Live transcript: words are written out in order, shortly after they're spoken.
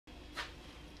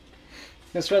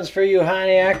This one's for you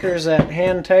Pontiacers that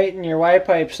hand tighten your Y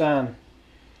pipes on.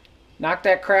 Knock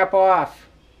that crap off.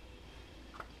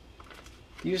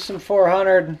 Use some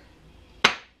 400.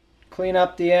 Clean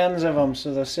up the ends of them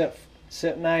so they'll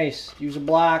sit nice. Use a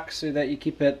block so that you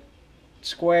keep it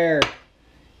square.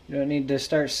 You don't need to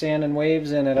start sanding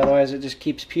waves in it, otherwise it just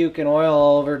keeps puking oil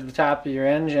all over the top of your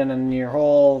engine, and your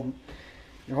whole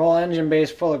engine bay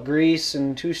is full of grease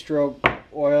and two-stroke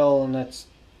oil, and it's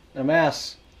a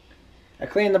mess. I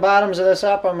cleaned the bottoms of this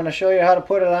up. I'm going to show you how to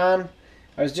put it on.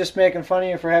 I was just making fun of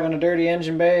you for having a dirty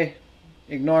engine bay.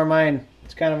 Ignore mine.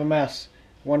 It's kind of a mess.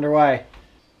 Wonder why.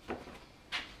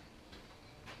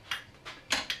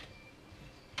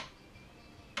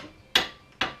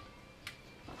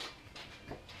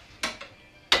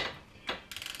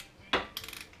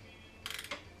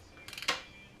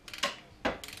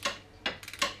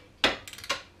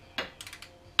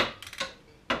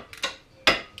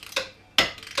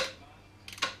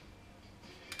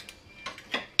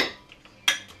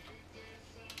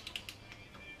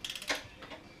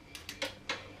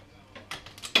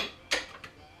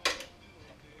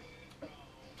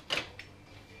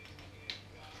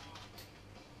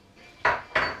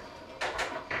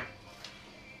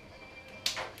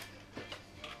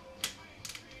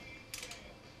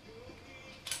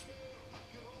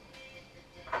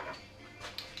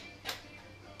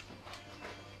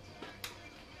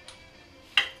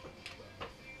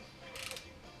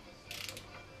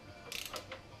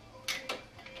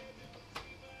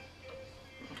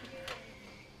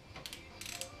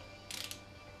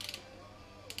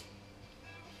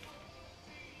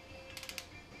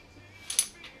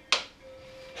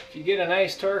 If you get a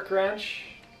nice torque wrench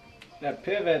that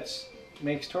pivots,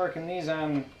 makes torquing these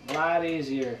on a lot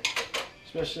easier,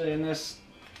 especially in this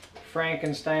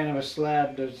Frankenstein of a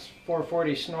sled. There's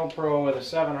 440 Snow Pro with a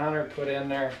 700 put in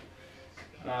there.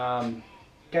 Kind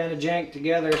of janked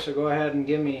together, so go ahead and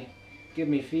give me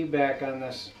feedback on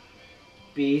this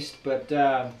beast. But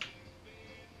you're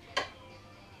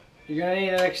gonna need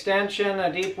an extension,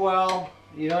 a deep well.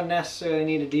 You don't necessarily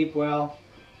need a deep well,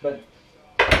 but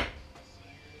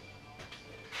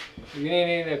you're going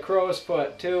to need a crow's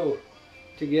foot too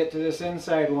to get to this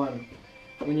inside one.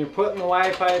 When you're putting the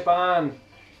Y pipe on,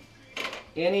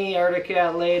 any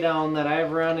Articat laydown that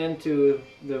I've run into,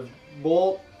 the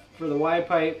bolt for the Y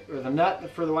pipe, or the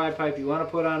nut for the Y pipe you want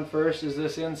to put on first is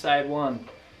this inside one.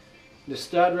 The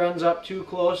stud runs up too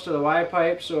close to the Y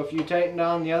pipe, so if you tighten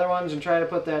down the other ones and try to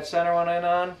put that center one in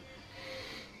on,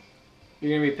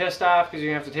 you're going to be pissed off because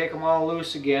you're going to have to take them all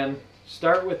loose again.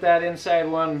 Start with that inside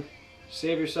one.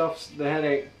 Save yourself the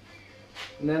headache.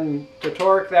 And then to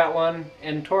torque that one,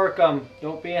 and torque them.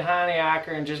 Don't be a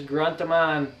honeyhacker and just grunt them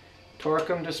on. Torque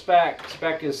them to spec.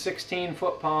 Spec is 16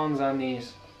 foot-pounds on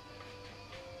these.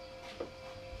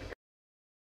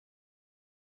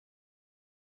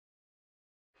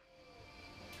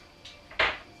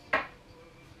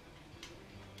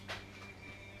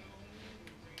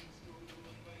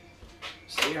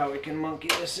 See how we can monkey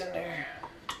this in there.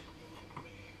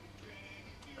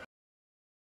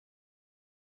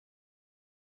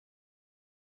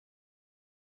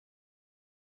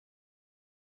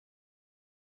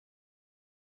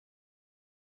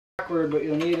 Awkward, but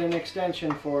you'll need an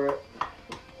extension for it.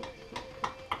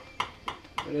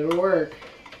 But it'll work.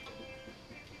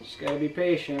 Just gotta be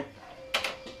patient.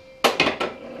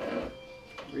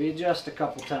 Readjust a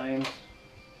couple times.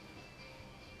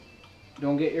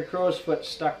 Don't get your crow's foot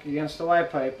stuck against the Y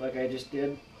pipe like I just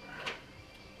did.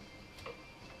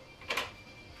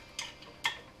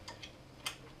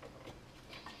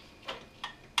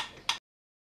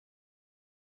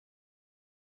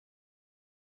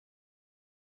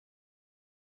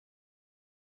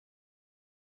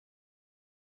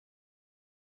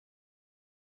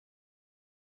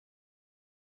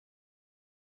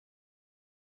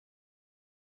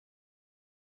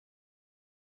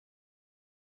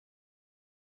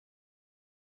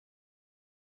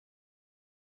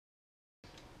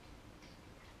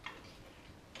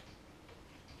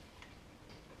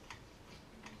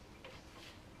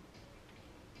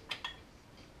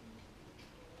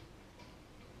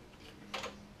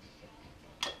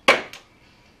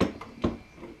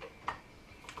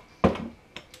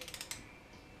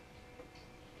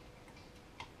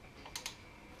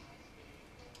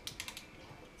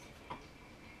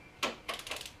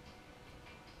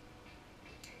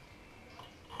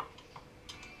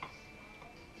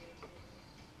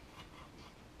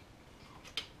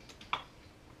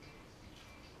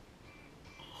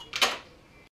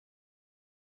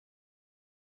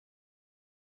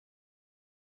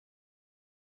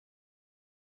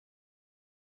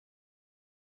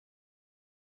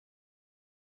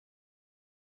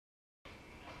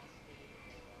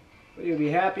 But you'll be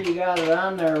happy you got it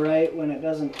on there right when it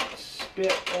doesn't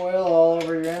spit oil all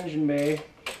over your engine bay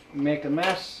and make a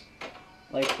mess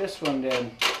like this one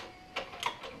did.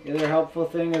 The other helpful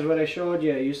thing is what I showed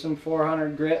you. Use some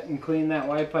 400 grit and clean that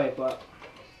Y pipe up.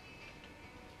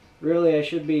 Really, I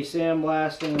should be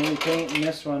sandblasting and repainting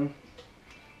this one,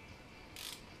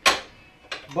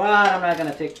 but I'm not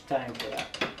going to take the time for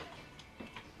that.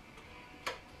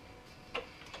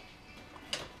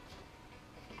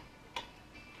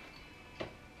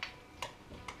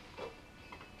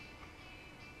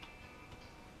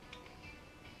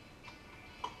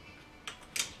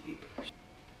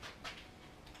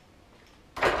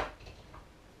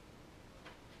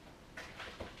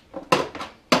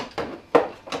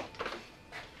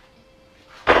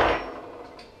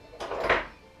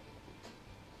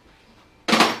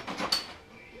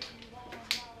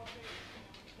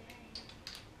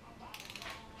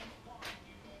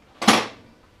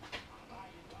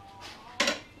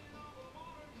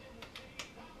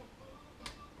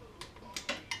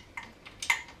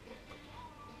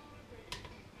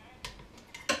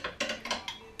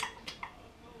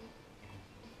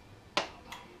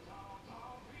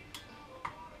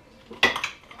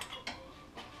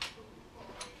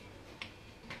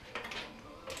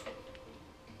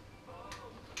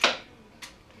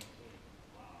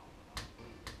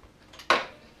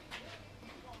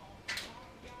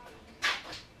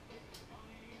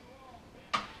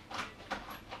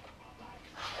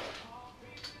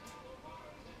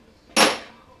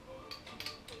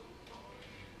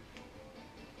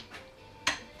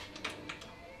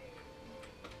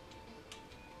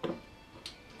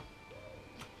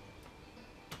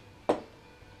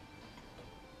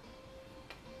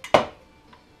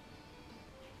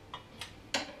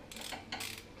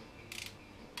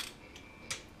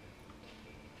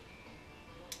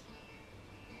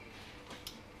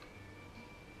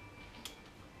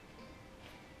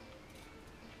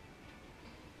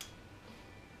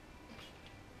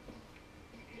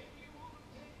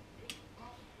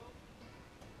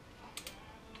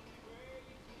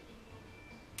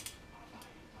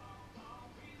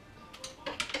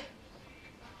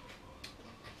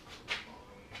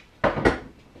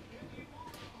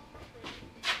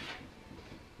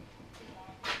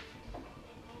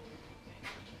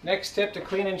 Next tip to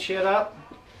cleaning shit up,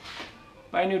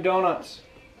 buy new donuts.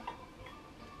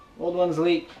 Old ones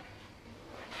leak.